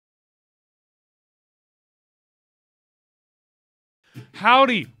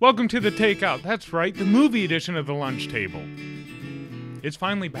Howdy! Welcome to the Takeout. That's right, the movie edition of the lunch table. It's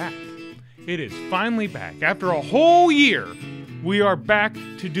finally back. It is finally back. After a whole year, we are back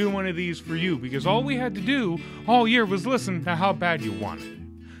to do one of these for you because all we had to do all year was listen to how bad you wanted it.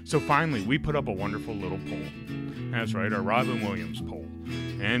 So finally, we put up a wonderful little poll. That's right, our Robin Williams poll.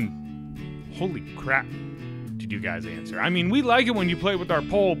 And holy crap, did you guys answer? I mean, we like it when you play with our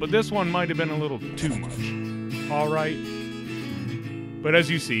poll, but this one might have been a little too much. All right. But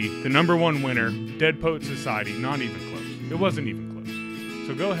as you see, the number one winner, Dead Poet Society, not even close. It wasn't even close.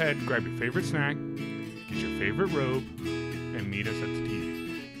 So go ahead, grab your favorite snack, get your favorite robe, and meet us at the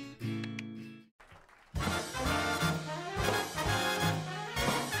TV.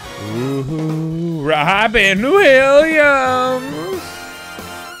 Ooh, Robin Williams!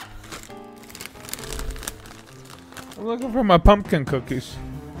 I'm looking for my pumpkin cookies.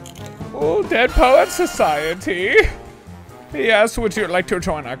 Oh, Dead Poet Society. Yes, would you like to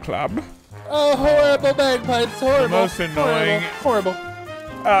join our club? Oh, horrible bagpipes, horrible. The most annoying. Horrible.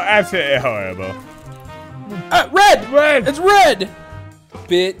 Oh, absolutely horrible. Red! Red! It's red!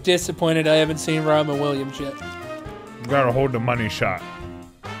 Bit disappointed I haven't seen Robin Williams yet. You gotta hold the money shot.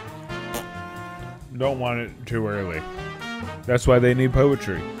 Don't want it too early. That's why they need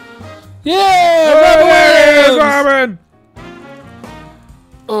poetry. Yeah! Robin Williams! Robin!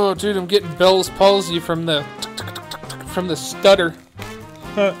 Oh, dude, I'm getting Bell's palsy from the stutter.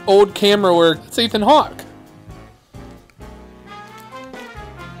 Old camera work. It's Ethan Hawke.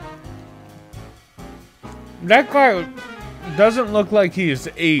 That guy doesn't look like he is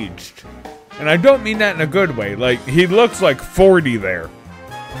aged. And I don't mean that in a good way. Like, he looks like 40 there.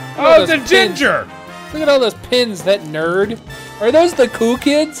 Oh, it's a ginger! Look at all those pins, that nerd. Are those the cool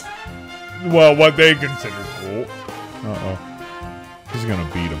kids? Well, what they consider cool. Uh-oh. He's gonna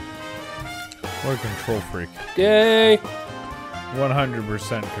beat him. What a control freak. Yay.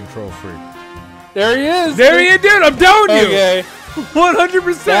 100% control freak. There he is. There he is, dude. I'm telling you. Okay.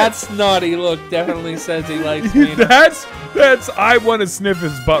 100%. That's naughty. Look, definitely says he likes me. That's. I want to sniff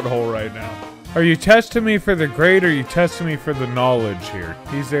his butthole right now. Are you testing me for the grade or are you testing me for the knowledge here?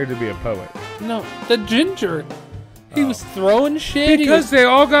 He's there to be a poet. No, the ginger. He was throwing shit. Because they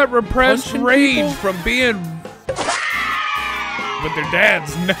all got repressed rage people. from being. But their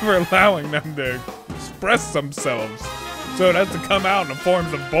dad's never allowing them to express themselves. So it has to come out in the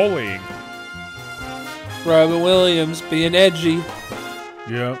forms of bullying. Robin Williams being edgy.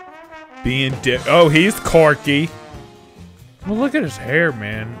 Yep. Being oh, he's corky. Well, look at his hair,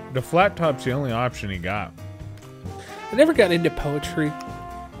 man. The flat top's the only option he got. I never got into poetry.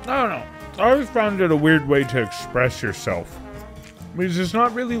 I don't know. I always found it a weird way to express yourself. Because it's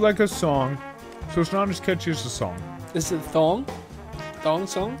not really like a song, so it's not as catchy as a song. Is it thong? Thong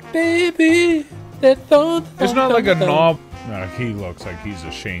song? Baby, that thong. It's not like a knob. No, he looks like he's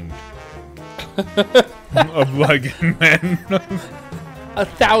ashamed of liking men.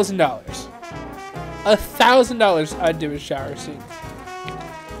 $1,000. $1,000 I'd do a shower scene.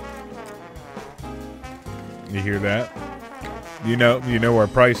 You hear that? You know our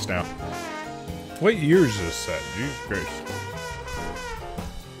price now. What year is this set? Jesus Christ.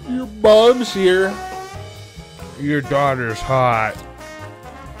 Your mom's here. Your daughter's hot.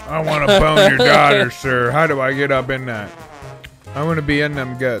 I want to bone your daughter, sir. How do I get up in that? I want to be in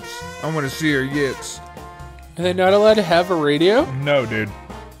them guts. I want to see her yits. Are they not allowed to have a radio? No, dude.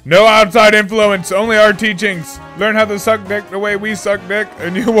 No outside influence. Only our teachings. Learn how to suck dick the way we suck dick,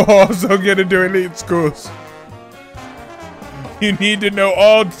 and you will also get into elite schools. You need to know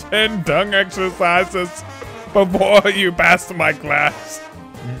all 10 tongue exercises before you pass my class.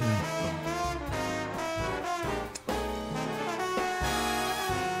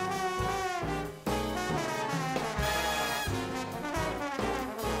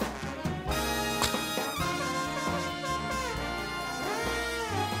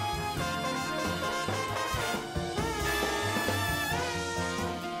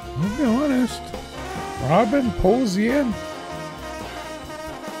 I'll be honest. Robin pulls you in.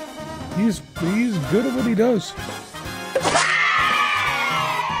 He's good at what he does.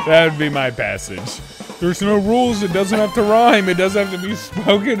 That would be my passage. There's no rules. It doesn't have to rhyme. It doesn't have to be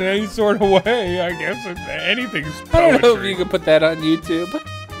spoken in any sort of way. I guess anything's poetry. I don't know if you could put that on YouTube.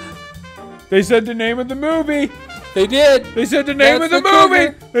 They said the name of the movie. They did. They said the name of the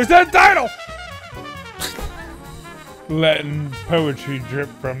movie. They said the title. Letting poetry drip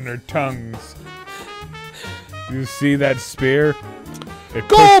from their tongues. You see that spear? It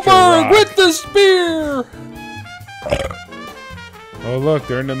Goldberg with the spear! Oh look,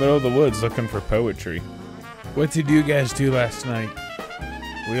 they're in the middle of the woods looking for poetry. What did you guys do last night?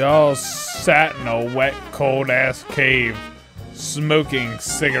 We all sat in a wet, cold-ass cave, smoking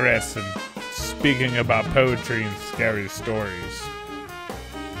cigarettes and speaking about poetry and scary stories.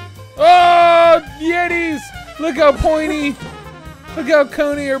 Oh, Yetis! Look how pointy, look how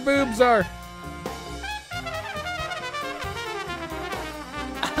coney her boobs are.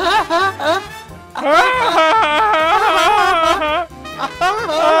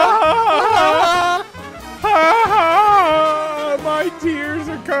 My tears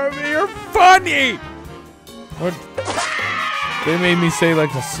are coming. You're funny. What? They made me say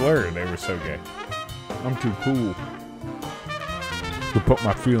like a slur. They were so gay. I'm too cool to put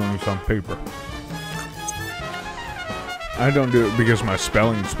my feelings on paper. I don't do it because my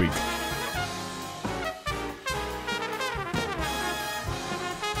spelling's weak.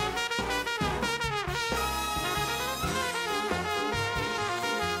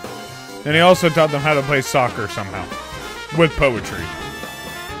 And he also taught them how to play soccer somehow. With poetry.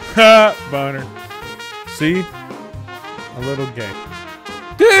 Ha! Boner. See? A little gay.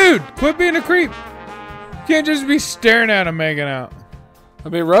 Dude! Quit being a creep! You can't just be staring at him making out. I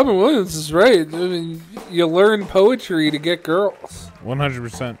mean, Robin Williams is right. I mean, you learn poetry to get girls.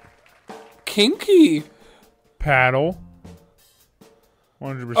 100%. Kinky. Paddle.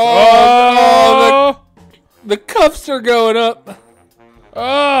 100%. Oh! The cuffs are going up.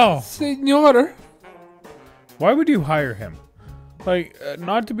 Oh! Senora. Why would you hire him? Like,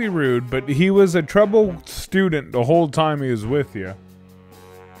 not to be rude, but he was a troubled student the whole time he was with you.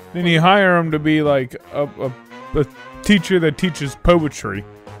 Then you hire him to be like a teacher that teaches poetry.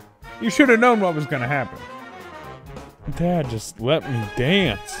 You should have known what was going to happen. Dad, just let me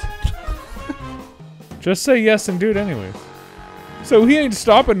dance. Just say yes and do it anyways. So he ain't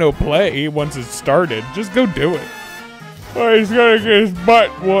stopping no play once it started. Just go do it. Oh, he's gonna get his butt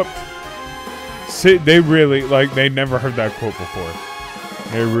whooped. See, they really, like, they never heard that quote before.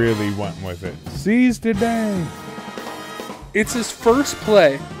 They really went with it. Seize the day. It's his first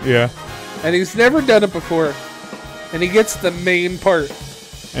play. Yeah. And he's never done it before. And he gets the main part.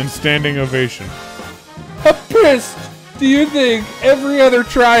 And standing ovation. How pissed do you think every other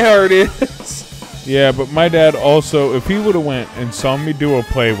tryhard is? Yeah, but my dad also, if he would have went and saw me do a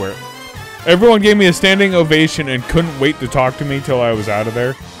play where everyone gave me a standing ovation and couldn't wait to talk to me till I was out of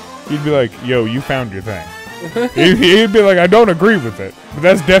there, he'd be like, yo, you found your thing. He'd be like, I don't agree with it, but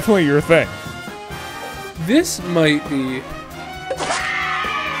that's definitely your thing. This might be...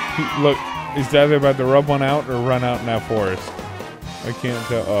 Look, he's either about to rub one out or run out in that forest. I can't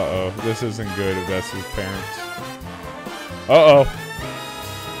tell. Uh-oh. This isn't good if that's his parents. Uh-oh.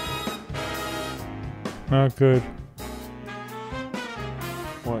 Not good.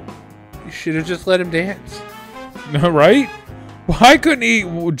 What? You should have just let him dance. No, right? Why couldn't he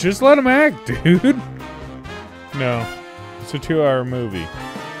just let him act, dude? No. It's a 2-hour movie.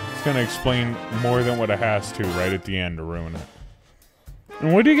 It's going to explain more than what it has to right at the end to ruin it.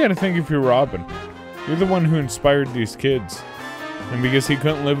 And what do you got to think if you're Robin? You're the one who inspired these kids. And because he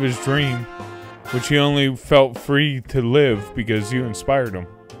couldn't live his dream, which he only felt free to live because you inspired him.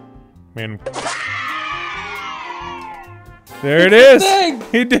 Man. There it is!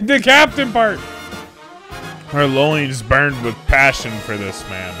 He did the captain part! Our loins burned with passion for this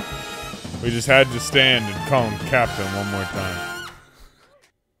man. We just had to stand and call him captain one more time.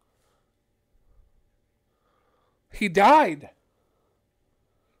 He died.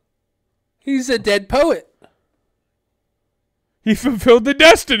 He's a dead poet. He fulfilled the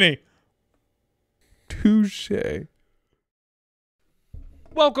destiny. Touche.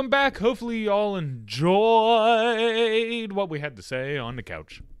 Welcome back. Hopefully you all enjoyed what we had to say on the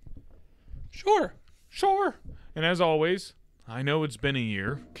couch. Sure. Sure. And as always, I know it's been a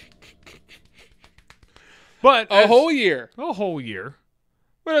year. But a whole year. A whole year.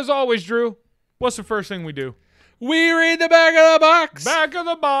 But as always, Drew, what's the first thing we do? We read the back of the box. Back of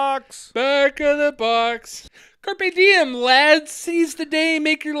the box. Back of the box. Carpe diem, lads. Seize the day.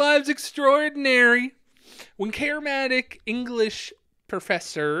 Make your lives extraordinary. When charismatic English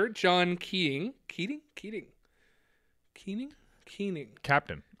professor John Keating.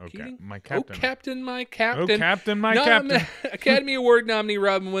 Captain. Okay. Keating? My captain. Oh, captain, my captain. Oh, captain, my captain. Academy Award nominee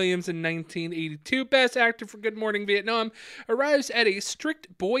Robin Williams in 1982, Best Actor for Good Morning Vietnam, arrives at a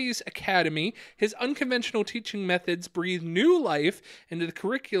strict boys' academy. His unconventional teaching methods breathe new life into the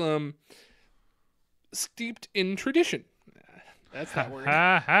curriculum steeped in tradition. That's that word.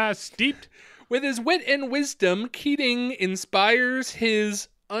 Ha ha, steeped. With his wit and wisdom, Keating inspires his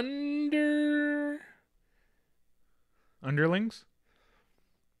underlings?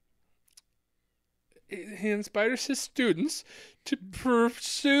 He inspires his students to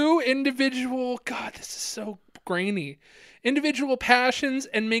pursue individual... God, this is so grainy individual passions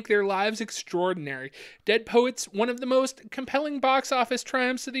and make their lives extraordinary. Dead Poets, one of the most compelling box office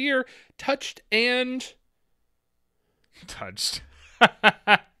triumphs of the year, touched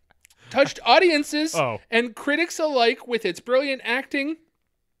audiences and critics alike with its brilliant acting,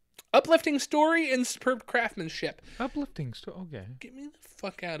 uplifting story, and superb craftsmanship. Uplifting story? Okay. Get me the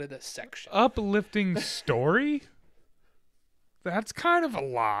fuck out of this section. Uplifting story? That's kind of a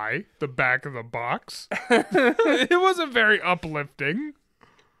lie, the back of the box. It wasn't very uplifting.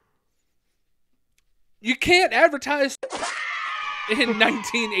 You can't advertise in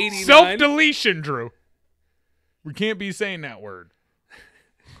 1989. Self-deletion, Drew. We can't be saying that word.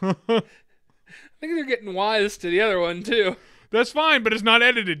 I think they're getting wise to the other one, too. That's fine, but it's not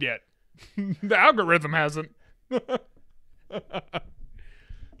edited yet. The algorithm hasn't.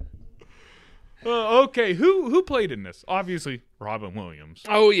 Okay, who played in this? Obviously, Robin Williams.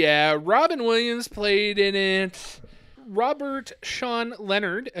 Oh, yeah. Robin Williams played in it. Robert Sean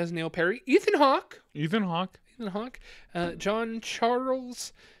Leonard as Neil Perry. Ethan Hawke. John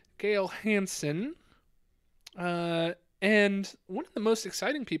Charles Gale Hansen. And one of the most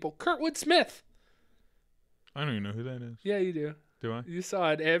exciting people, Kurtwood Smith. I don't even know who that is. Yeah, you do. Do I? You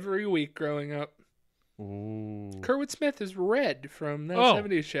saw it every week growing up. Ooh. Kurtwood Smith is Red from that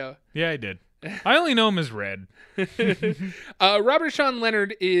 70s show. Yeah, I did. I only know him as Red. Robert Sean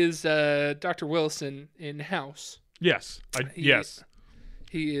Leonard is Dr. Wilson in House. Yes. Yes.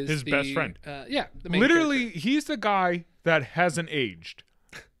 He is his best friend. The main Literally, character. he's the guy that hasn't aged.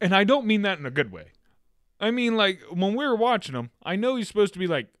 And I don't mean that in a good way. I mean, like, when we were watching him, I know he's supposed to be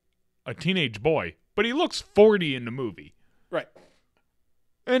like a teenage boy, but he looks 40 in the movie. Right.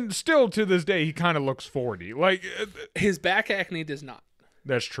 And still, to this day, he kind of looks 40. Like, his back acne does not.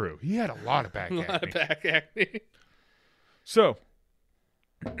 That's true. He had a lot of back acne. A lot of back acne. So,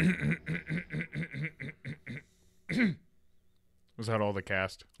 was that all the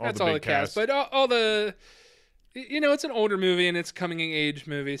cast? That's all the cast. But all the, it's an older movie and it's coming of age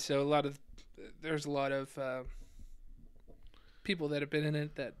movie, so there's a lot of people that have been in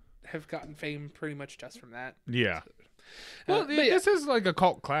it that have gotten fame pretty much just from that. Yeah. Well, this is like a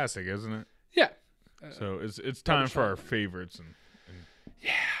cult classic, isn't it? Yeah. So it's time for our favorites, and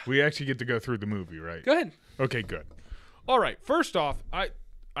yeah, we actually get to go through the movie, right? Go ahead. Okay, good. All right. First off, I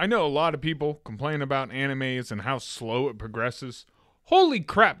know a lot of people complain about animes and how slow it progresses. Holy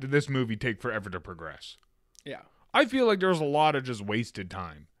crap, did this movie take forever to progress? Yeah. I feel like there's a lot of just wasted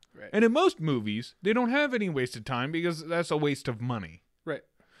time. Right. And in most movies, they don't have any wasted time because that's a waste of money. Right.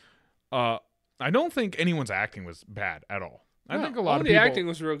 I don't think anyone's acting was bad at all. I think a lot of people. All the acting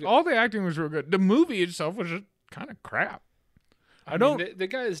was real good. All the acting was real good. The movie itself was just kind of crap. I mean, the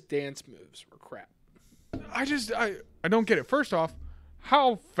guy's dance moves were crap. I don't get it. First off,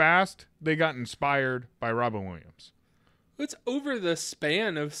 how fast they got inspired by Robin Williams. It's over the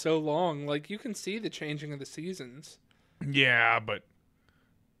span of so long. Like, you can see the changing of the seasons. Yeah, but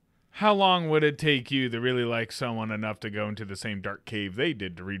how long would it take you to really like someone enough to go into the same dark cave they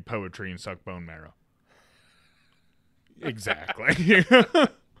did to read poetry and suck bone marrow? Exactly.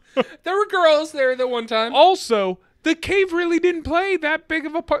 There were girls there the one time. Also, the cave really didn't play that big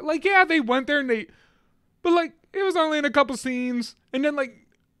of a part. Like, yeah, they went there but like, it was only in a couple scenes. And then, like,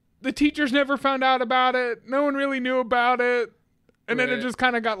 the teachers never found out about it. No one really knew about it. And then it just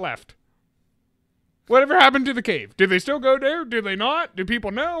kind of got left. Whatever happened to the cave? Did they still go there? Did they not? Do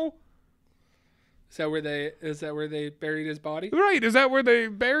people know? Is that where they buried his body? Right. Is that where they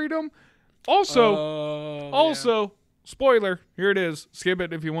buried him? Also, spoiler, here it is. Skip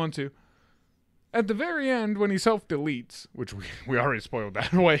it if you want to. At the very end, when he self-deletes, which we already spoiled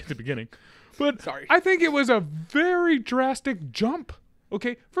that away at the beginning, but sorry. I think it was a very drastic jump.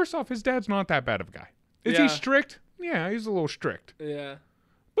 Okay, first off, his dad's not that bad of a guy. Is he strict? Yeah, he's a little strict. Yeah.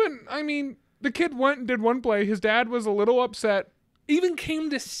 But, I mean, the kid went and did one play. His dad was a little upset. Even came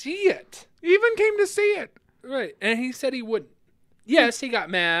to see it. Right, and he said he wouldn't. Yes, he got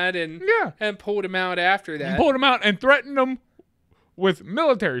mad and pulled him out after that. Pulled him out and threatened him with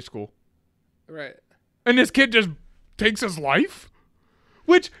military school. Right. And this kid just takes his life?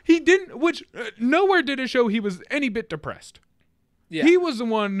 Which nowhere did it show he was any bit depressed. Yeah. He was the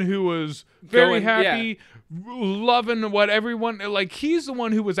one who was very happy, loving what everyone, like, he's the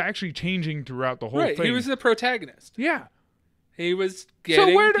one who was actually changing throughout the whole thing. He was the protagonist. Yeah. He was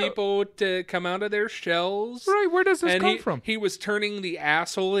getting people to come out of their shells. Right, where does this come from? He was turning the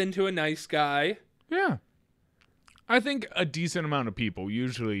asshole into a nice guy. Yeah. I think a decent amount of people,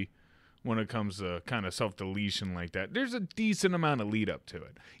 usually when it comes to kind of self-deletion like that, there's a decent amount of lead up to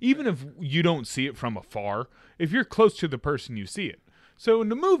it. Even if you don't see it from afar, if you're close to the person, you see it. So in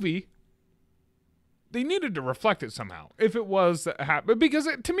the movie, they needed to reflect it somehow. If it was happen, because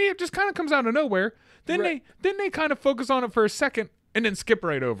to me it just kind of comes out of nowhere. Then they kind of focus on it for a second and then skip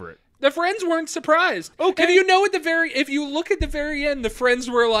right over it. The friends weren't surprised. Okay. And if you look at the very end, the friends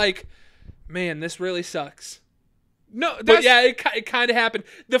were like, "Man, this really sucks." No, but yeah, it kind of happened.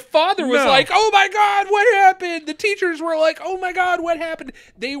 The father was like, "Oh my God, what happened?" The teachers were like, "Oh my God, what happened?"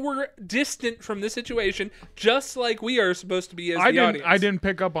 They were distant from the situation, just like we are supposed to be as the audience. I didn't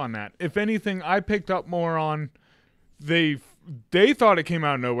pick up on that. If anything, I picked up more on they thought it came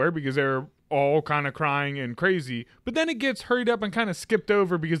out of nowhere because they were all kind of crying and crazy, but then it gets hurried up and kind of skipped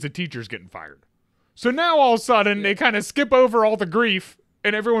over because the teacher's getting fired. So now all of a sudden they kind of skip over all the grief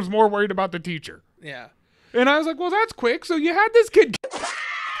and everyone's more worried about the teacher. Yeah. And I was like, well, that's quick. So you had this kid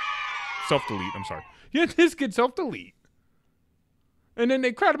self-delete. I'm sorry. You had this kid self-delete. And then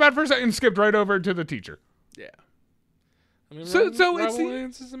they cried about it for a second and skipped right over to the teacher. Yeah. I mean, Robin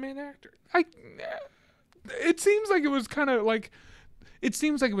Williams is the main actor. It seems like it was kind of like, it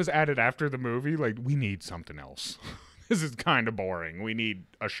seems like it was added after the movie. Like, we need something else. This is kind of boring. We need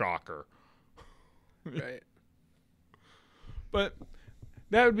a shocker. Right. But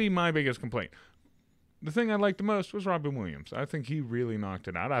that would be my biggest complaint. The thing I liked the most was Robin Williams. I think he really knocked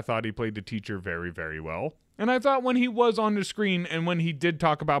it out. I thought he played the teacher very, very well. And I thought when he was on the screen and when he did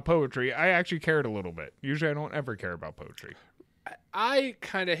talk about poetry, I actually cared a little bit. Usually I don't ever care about poetry. I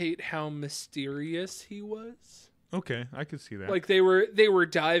kind of hate how mysterious he was. Okay, I could see that. Like they were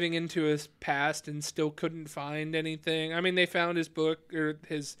diving into his past and still couldn't find anything. I mean, they found his book or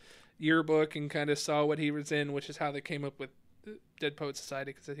his yearbook and kind of saw what he was in, which is how they came up with Dead Poet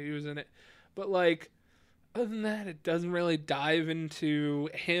Society, because he was in it. But like, other than that, it doesn't really dive into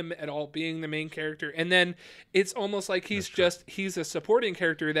him at all being the main character. And then it's almost like he's a supporting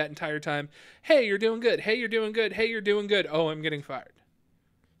character that entire time. Hey, you're doing good. Hey, you're doing good. Hey, you're doing good. Oh, I'm getting fired.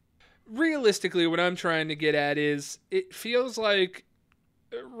 Realistically, what I'm trying to get at is it feels like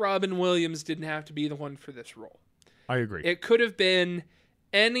Robin Williams didn't have to be the one for this role. I agree. It could have been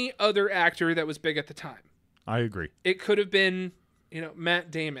any other actor that was big at the time. I agree. It could have been,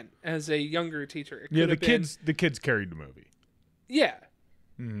 Matt Damon as a younger teacher. The kids carried the movie. Yeah.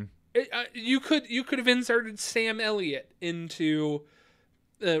 Mm-hmm. You could have inserted Sam Elliott into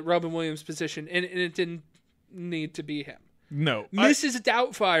Robin Williams' position, and it didn't need to be him. No. Mrs.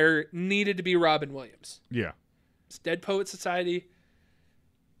 Doubtfire needed to be Robin Williams. Yeah. It's Dead Poet Society.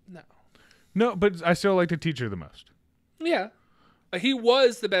 No. No, but I still like the teacher the most. Yeah. He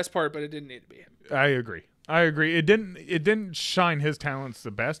was the best part, but it didn't need to be him. I agree. It didn't shine his talents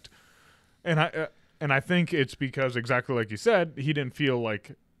the best. And I think it's because, exactly like you said, he didn't feel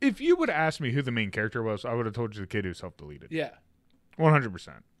like, if you would ask me who the main character was, I would have told you the kid who self-deleted. Yeah. 100%.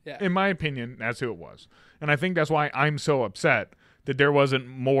 Yeah. In my opinion, that's who it was. And I think that's why I'm so upset that there wasn't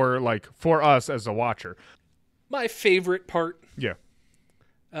more, like, for us as a watcher. My favorite part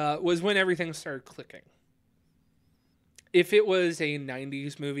was when everything started clicking. If it was a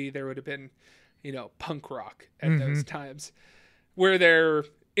 90s movie, there would have been, punk rock at those times. Where they're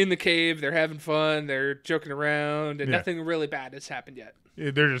in the cave, they're having fun, they're joking around, and nothing really bad has happened yet.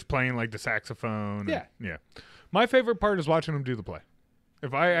 They're just playing, like, the saxophone. Yeah. Yeah. My favorite part is watching them do the play.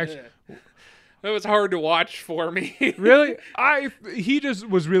 If I actually... That was hard to watch for me. Really? He just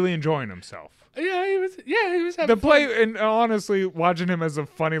was really enjoying himself. Yeah, he was having the play fun. And honestly, watching him as a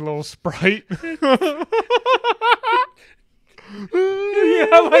funny little sprite. Like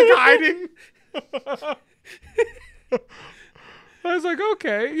hiding. I was like,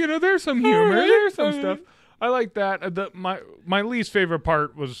 okay, there's some humor, there's some stuff. I like that. My least favorite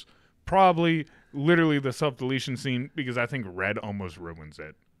part was probably literally the self-deletion scene, because I think Red almost ruins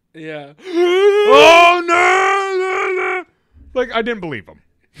it. Yeah. Oh no! Like, I didn't believe him.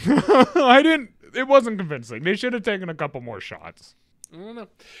 It wasn't convincing. They should have taken a couple more shots. I don't know.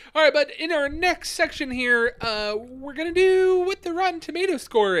 All right, but in our next section here, we're going to do what the Rotten Tomatoes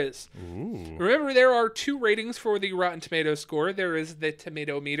score is. Ooh. Remember, there are 2 ratings for the Rotten Tomatoes score. There is the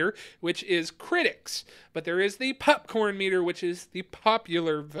tomato meter, which is critics, but there is the popcorn meter, which is the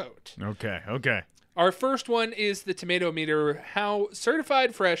popular vote. Okay. Our first one is the tomato meter. How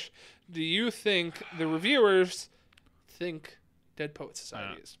certified fresh do you think the reviewers think Dead Poet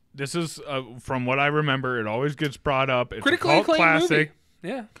Society is? This is, from what I remember, it always gets brought up. It's critically a cult acclaimed classic.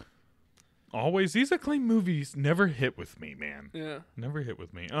 Movie. Yeah. Always. These acclaimed movies never hit with me, man. Yeah. Never hit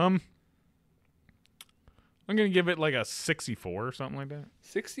with me. I'm going to give it like a 64 or something like that.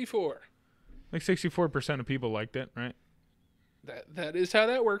 64. Like 64% of people liked it, right? That is how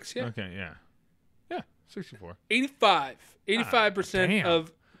that works, yeah. Okay, yeah. Yeah, 64. 85. 85%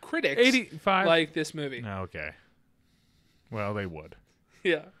 of critics 85 like this movie. Okay. Well, they would.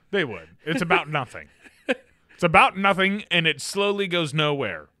 Yeah. They would. It's about nothing. It's about nothing, and it slowly goes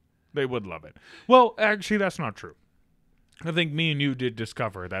nowhere. They would love it. Well, actually, that's not true. I think me and you did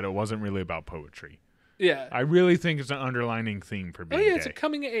discover that it wasn't really about poetry. Yeah. I really think it's an underlining theme for being Oh, yeah, gay. it's a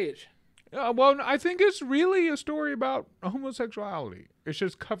coming of age. Well, I think it's really a story about homosexuality. It's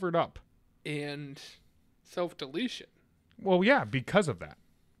just covered up. And self-deletion. Well, yeah, because of that.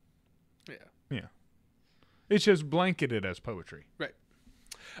 Yeah. Yeah. It's just blanketed as poetry. Right.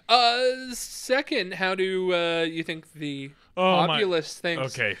 Second, how do you think the populace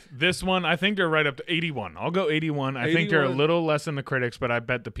thinks? Okay, this one, I think they're right up to 81. I'll go 81. I think they're a little less than the critics, but I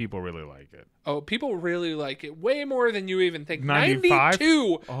bet the people really like it. Oh, people really like it. Way more than you even think. 95?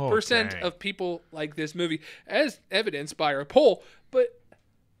 92% of people like this movie, as evidenced by our poll. But,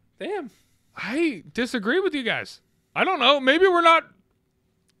 damn. I disagree with you guys. I don't know. Maybe we're not...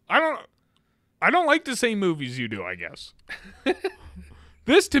 I don't like the same movies you do, I guess.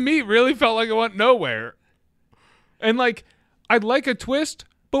 This, to me, really felt like it went nowhere. And, like, I'd like a twist,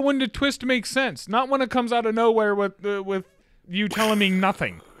 but when the twist makes sense. Not when it comes out of nowhere with you telling me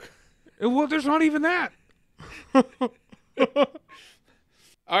nothing. Well, there's not even that.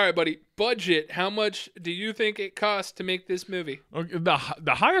 All right, buddy. Budget. How much do you think it cost to make this movie? Okay, the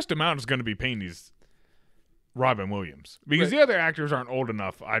highest amount is going to be paying these Robin Williams. Because Right. the other actors aren't old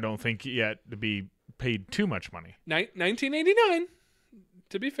enough, I don't think, yet to be paid too much money. 1989,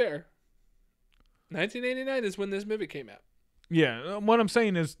 to be fair. 1989 is when this movie came out. Yeah, what I'm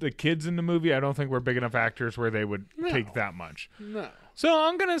saying is the kids in the movie, I don't think were big enough actors where they would No. take that much. No. So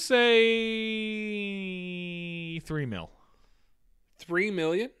I'm going to say $3 million. $3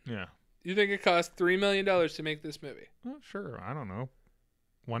 million? Yeah. You think it cost $3 million to make this movie? Well, sure. I don't know.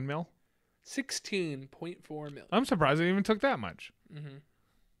 $1 million? $16.4 million. I'm surprised it even took that much.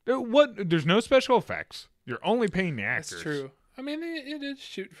 Mm-hmm. There's no special effects. You're only paying the actors. That's true. I mean, it is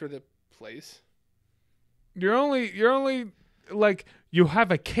shoot for the place. You're only like, you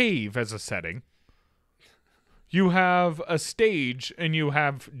have a cave as a setting. You have a stage and you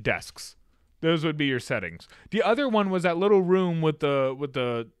have desks. Those would be your settings. The other one was that little room with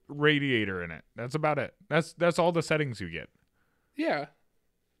the radiator in it. That's about it. That's all the settings you get. Yeah.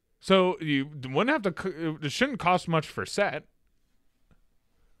 So you wouldn't have to. It shouldn't cost much for set.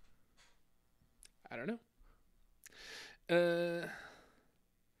 I don't know.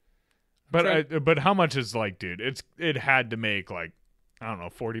 But how much is, like, dude? It had to make, like, I don't know,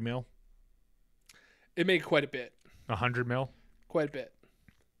 40 mil, It made quite a bit. 100 mil, Quite a bit.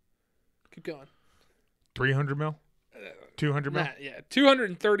 Keep going. 300 mil, 200 mil. Yeah,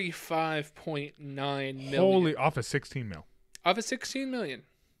 235.9 million. Holy, off of 16 mil. Off of 16 million.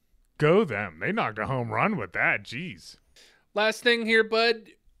 Go them. They knocked a home run with that. Jeez. Last thing here, bud.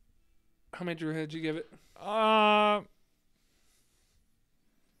 How many Drew heads you give it?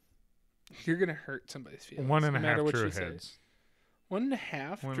 You're gonna hurt somebody's feelings. 1.5 no matter what true you say. heads.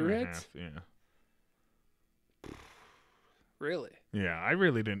 1.5 Drew heads? Yeah. Really? Yeah, I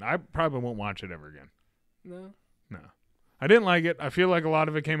really didn't. I probably won't watch it ever again. No. No. I didn't like it. I feel like a lot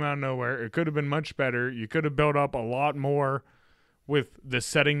of it came out of nowhere. It could have been much better. You could have built up a lot more with the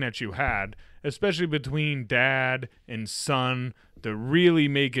setting that you had, especially between dad and son, to really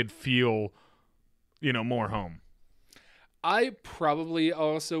make it feel, more home. I probably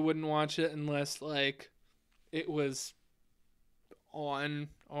also wouldn't watch it unless, like, it was on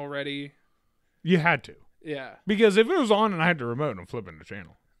already. You had to. Yeah. Because if it was on and I had the remote, I'm flipping the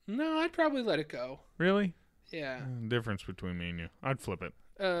channel. No, I'd probably let it go. Really? Yeah. Difference between me and you. I'd flip it.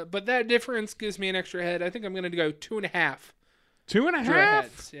 But that difference gives me an extra head. I think I'm going to go 2.5. 2.5?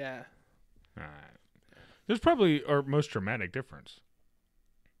 Heads. Yeah. All right. There's probably our most dramatic difference.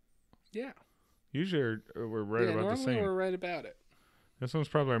 Yeah. Usually we're right about the normally same. we're right about it. This one's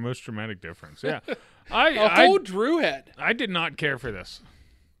probably our most dramatic difference. Yeah. A whole Drew head. I did not care for this.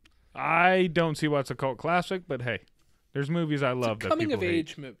 I don't see why it's a cult classic, but hey, there's movies I love that people Coming of hate.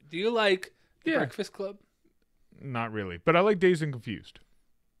 age movie. Do you like The Yeah. Breakfast Club? Not really, but I like Dazed and Confused,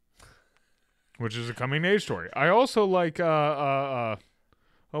 which is a coming of age story. I also like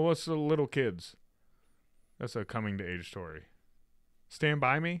what's the little kids? That's a coming to age story. Stand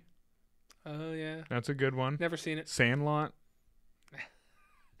By Me. Oh yeah. That's a good one. Never seen it. Sandlot.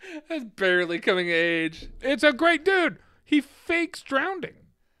 That's barely coming of age. It's a great dude. He fakes drowning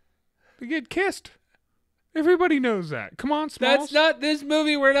to get kissed. Everybody knows that. Come on, Smalls. That's not this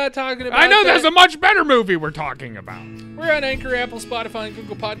movie. We're not talking about. I know that. there's a much better movie we're talking about. We're on Anchor, Apple, Spotify, and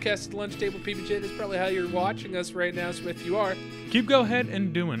Google Podcasts at the Lunch Table PBJ. That's probably how you're watching us right now. So if you are, Go ahead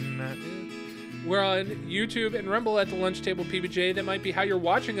and doing that. we're on YouTube and Rumble at the Lunch Table PBJ. That might be how you're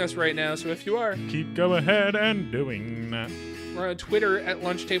watching us right now. So if you are, Go ahead and doing that. We're on Twitter at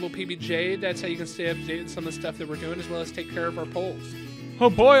LunchTablePBJ. That's how you can stay up to date with some of the stuff that we're doing, as well as take care of our polls. Oh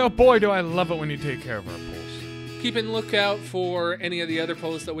boy, do I love it when you take care of our polls. Keep a lookout for any of the other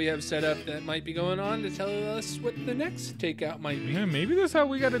polls that we have set up that might be going on to tell us what the next takeout might be. Yeah, maybe that's how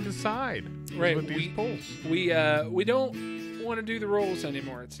we got to decide. Right, with these polls. We don't want to do the rolls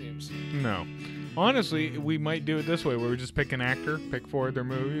anymore, it seems. No. Honestly, we might do it this way, where we just pick an actor, pick 4 of their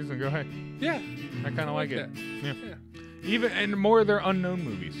movies, and go, hey. Yeah. I kind of like it. Yeah. Even, and more of their unknown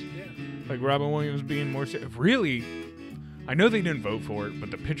movies. Yeah. Like Robin Williams being more... Really... I know they didn't vote for it, but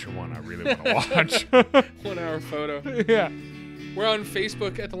the picture one I really want to watch. 1 hour photo. Yeah. We're on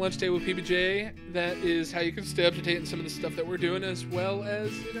Facebook at the Lunch Table PBJ. That is how you can stay up to date on some of the stuff that we're doing, as well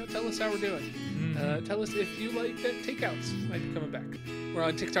as, tell us how we're doing. Mm-hmm. Tell us if you like that takeouts might be coming back. We're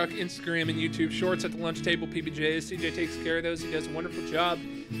on TikTok, Instagram, and YouTube Shorts at the Lunch Table PBJ. CJ takes care of those. He does a wonderful job.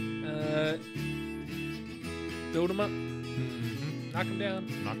 Build them up. Mm-hmm. Knock them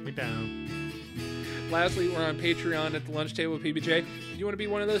down. Knock me down. Lastly, we're on Patreon at the Lunch Table PBJ. If you want to be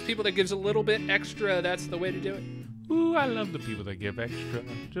one of those people that gives a little bit extra, that's the way to do it. Ooh, I love the people that give extra,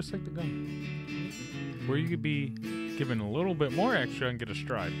 just like the gun. Where you could be given a little bit more extra and get a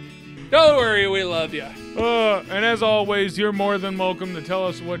stride. Don't worry, we love you. And as always, you're more than welcome to tell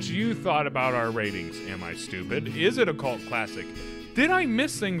us what you thought about our ratings. Am I stupid? Is it a cult classic? Did I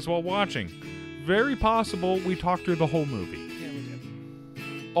miss things while watching? Very possible we talked through the whole movie. Yeah, we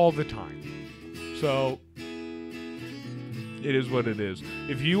did. All the time. So, it is what it is.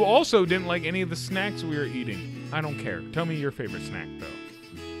 If you also didn't like any of the snacks we were eating, I don't care. Tell me your favorite snack, though.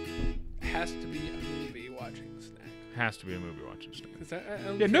 Has to be a movie watching snack. Has to be a movie watching snack.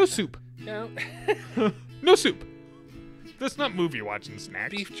 Yeah, No soup. No. No soup. That's not movie watching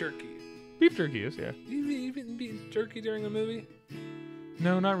snacks. Beef jerky. Beef jerky is, yeah. You eaten beef jerky during a movie?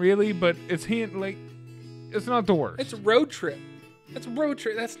 No, not really, but it's it's not the worst. It's a road trip. That's a road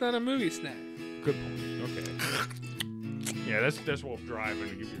trip. That's not a movie snack. Good point. Okay. Yeah, that's Wolf driving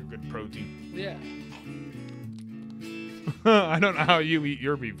to give you a good protein. Yeah. I don't know how you eat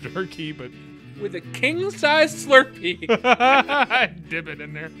your beef jerky, but with a king-size Slurpee. Dip it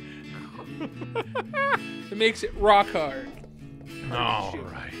in there. It makes it rock hard. All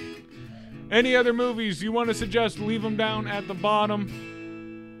right. Any other movies you want to suggest? Leave them down at the bottom.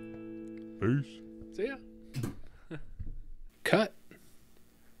 Peace. See ya. Cut.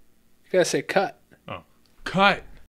 You gotta say cut. Oh. Cut.